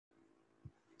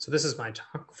So this is my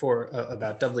talk for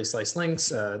about doubly sliced links.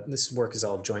 This work is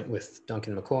all joint with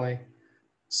Duncan McCoy.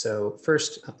 So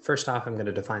first off, I'm going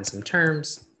to define some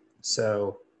terms.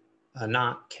 So a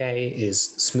knot K is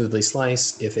smoothly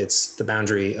sliced if it's the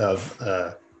boundary of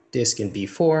a disk in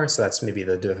B4. So that's maybe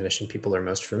the definition people are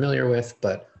most familiar with.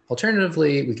 But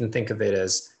alternatively, we can think of it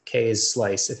as K is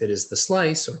slice if it is the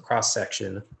slice or cross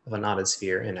section of a knotted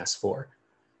sphere in S4.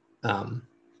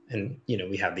 And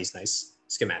we have these nice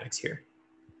schematics here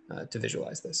to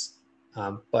visualize this.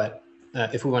 But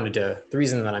if we wanted to, the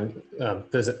reason that I'm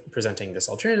presenting this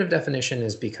alternative definition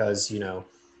is because,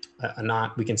 a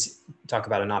knot, we can talk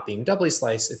about a knot being doubly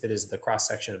sliced if it is the cross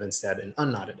section of instead an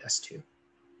unknotted S2.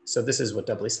 So this is what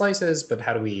doubly slice is, but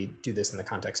how do we do this in the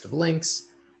context of links?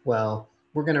 Well,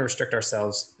 we're going to restrict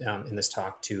ourselves in this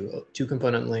talk to two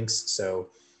component links. So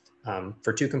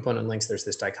for two component links, there's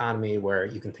this dichotomy where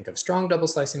you can think of strong double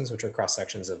slicings, which are cross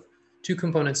sections of two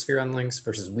component sphere-on links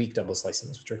versus weak double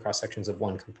slicings, which are cross sections of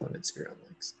one component sphere-on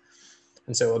links.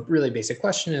 And so a really basic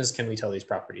question is, can we tell these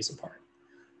properties apart?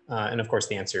 And of course,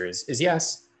 the answer is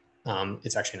yes.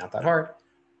 It's actually not that hard.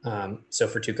 So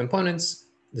for two components,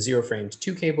 the zero framed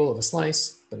two cable of a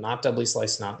slice, but not doubly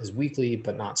sliced knot is weakly,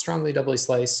 but not strongly doubly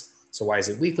sliced. So why is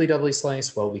it weakly doubly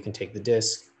sliced? Well, we can take the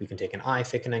disk, we can take an I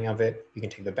thickening of it, we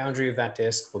can take the boundary of that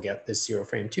disk, we'll get this zero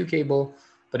framed two cable.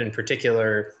 But in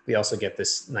particular, we also get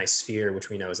this nice sphere, which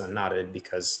we know is unknotted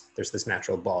because there's this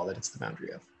natural ball that it's the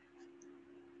boundary of.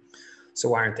 So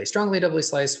why aren't they strongly doubly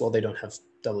sliced? Well, they don't have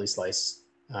doubly sliced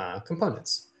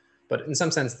components. But in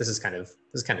some sense, this is kind of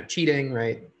cheating,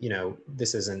 right?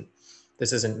 This isn't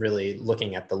really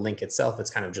looking at the link itself.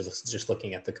 It's kind of just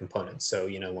looking at the components. So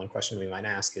one question we might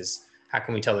ask is, how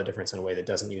can we tell the difference in a way that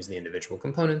doesn't use the individual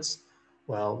components?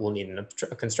 Well, we'll need a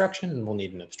construction and we'll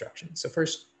need an obstruction. So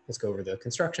first, let's go over the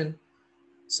construction.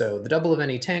 So the double of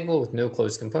any tangle with no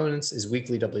closed components is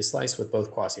weakly doubly sliced with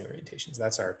both quasi-orientations.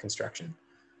 That's our construction.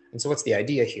 And so what's the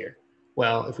idea here?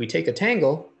 Well, if we take a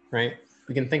tangle, right,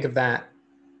 we can think of that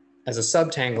as a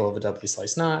subtangle of a doubly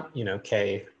sliced knot,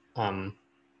 K.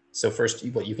 So first,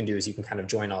 what you can do is you can kind of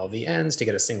join all of the ends to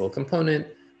get a single component.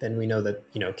 Then we know that,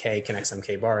 K connects M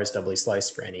K bar is doubly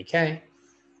sliced for any K.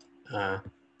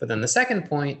 But then the second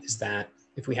point is that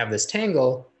if we have this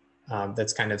tangle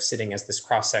that's kind of sitting as this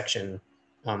cross section,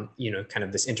 kind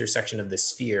of this intersection of this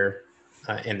sphere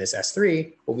and this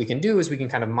S3, what we can do is we can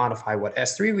kind of modify what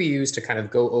S3 we use to kind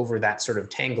of go over that sort of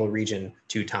tangle region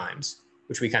 2 times,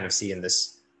 which we kind of see in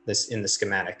in the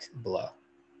schematic below.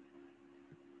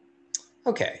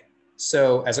 Okay,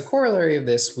 so as a corollary of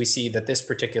this, we see that this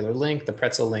particular link, the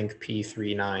pretzel link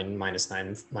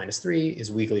P39-9-3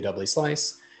 is weakly doubly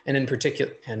sliced. And in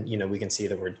particular, we can see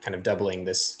that we're kind of doubling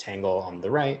this tangle on the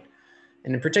right.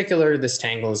 And in particular, this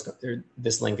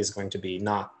link is going to be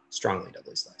not strongly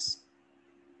doubly sliced.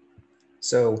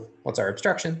 So what's our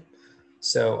obstruction?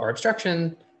 So our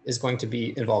obstruction is going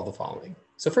to involve the following.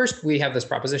 So first, we have this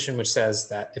proposition which says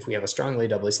that if we have a strongly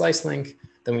doubly sliced link,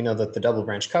 then we know that the double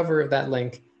branch cover of that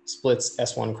link splits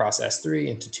S1 cross S3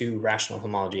 into 2 rational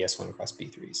homology S1 cross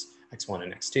B3s, X1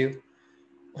 and X2.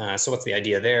 So what's the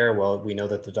idea there? Well, we know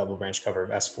that the double branch cover of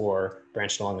S4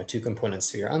 branched along a 2 component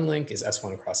sphere unlink is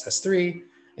S1 cross S3.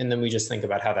 And then we just think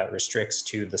about how that restricts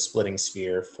to the splitting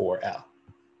sphere for L.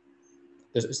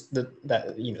 The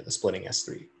splitting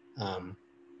S3.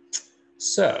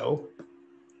 So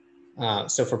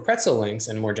for pretzel links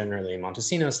and more generally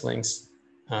Montesinos links,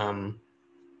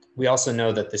 we also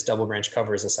know that this double branch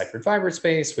cover is a Seifert fiber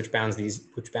space, which bound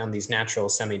these natural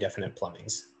semi-definite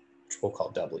plumbings, which we'll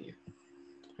call W.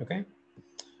 Okay,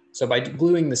 so by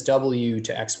gluing this W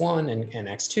to X1 and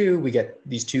X2, we get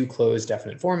these 2 closed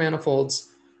definite form manifolds,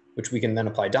 which we can then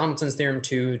apply Donaldson's theorem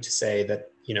to say that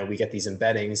we get these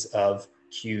embeddings of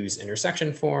Q's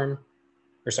intersection form,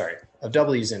 of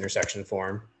W's intersection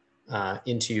form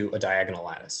into a diagonal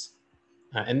lattice.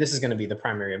 And this is going to be the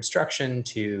primary obstruction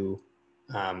to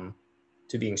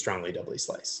being strongly doubly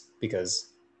sliced, because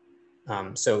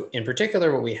so in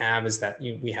particular, what we have is that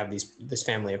we have this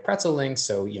family of pretzel links.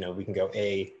 So we can go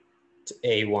A to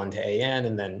A1 to AN,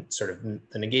 and then sort of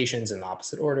the negations in the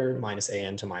opposite order, minus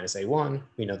AN to minus A1.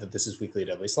 We know that this is weakly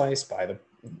doubly sliced by the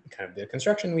kind of the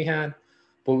construction we had,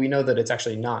 but we know that it's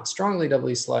actually not strongly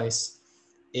doubly sliced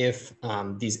if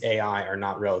these AI are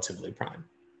not relatively prime.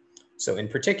 So in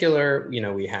particular,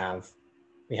 we have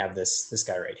this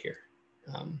guy right here,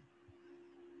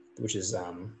 which is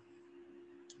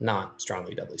not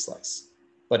strongly doubly sliced.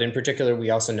 But in particular,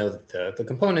 we also know that the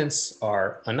components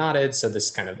are unknotted. So this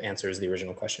kind of answers the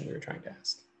original question we were trying to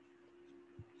ask.